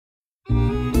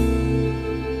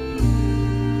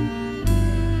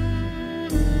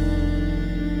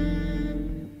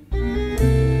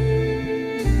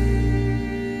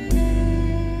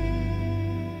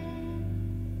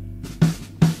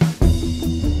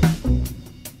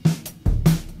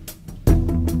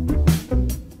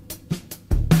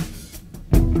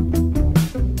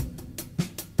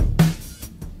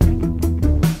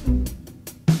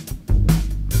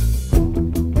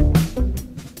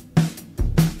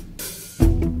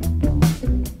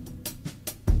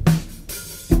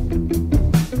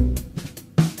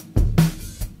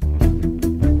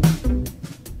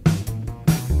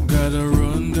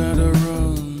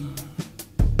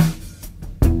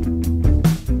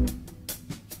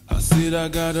said I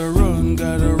gotta run,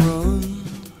 gotta run.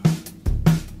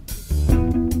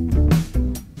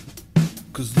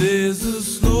 'Cause there's a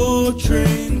slow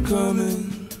train coming.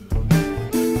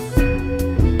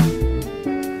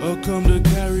 Oh, come to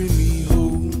carry me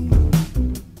home.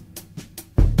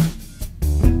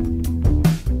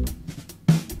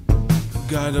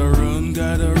 Gotta run,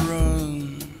 gotta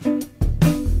run.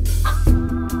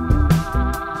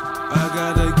 I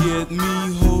gotta get me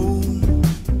home.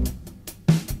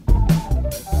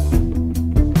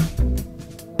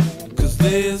 'Cause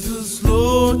there's a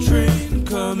slow train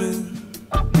coming.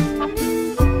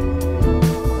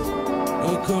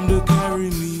 Oh, come to carry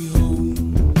me home.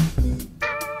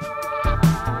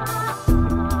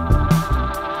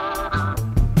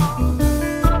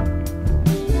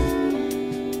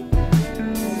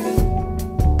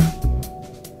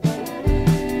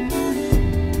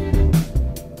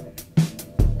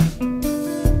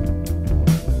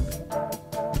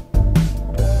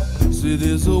 See,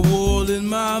 there's a wall in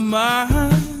my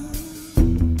mind.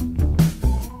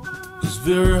 It's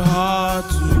very hard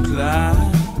to climb.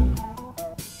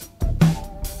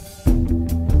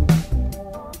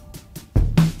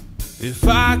 If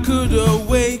I could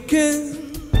awaken,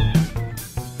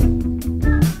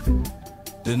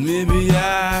 then maybe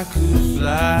I could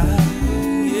fly.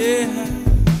 Yeah,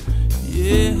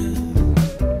 yeah.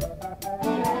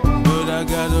 But I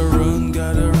gotta run,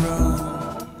 gotta run.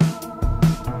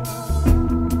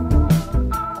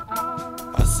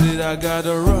 I said I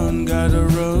gotta run, gotta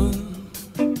run.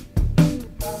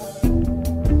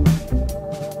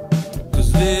 'Cause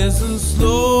there's a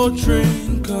slow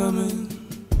train coming.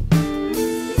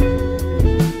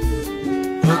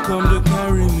 Come to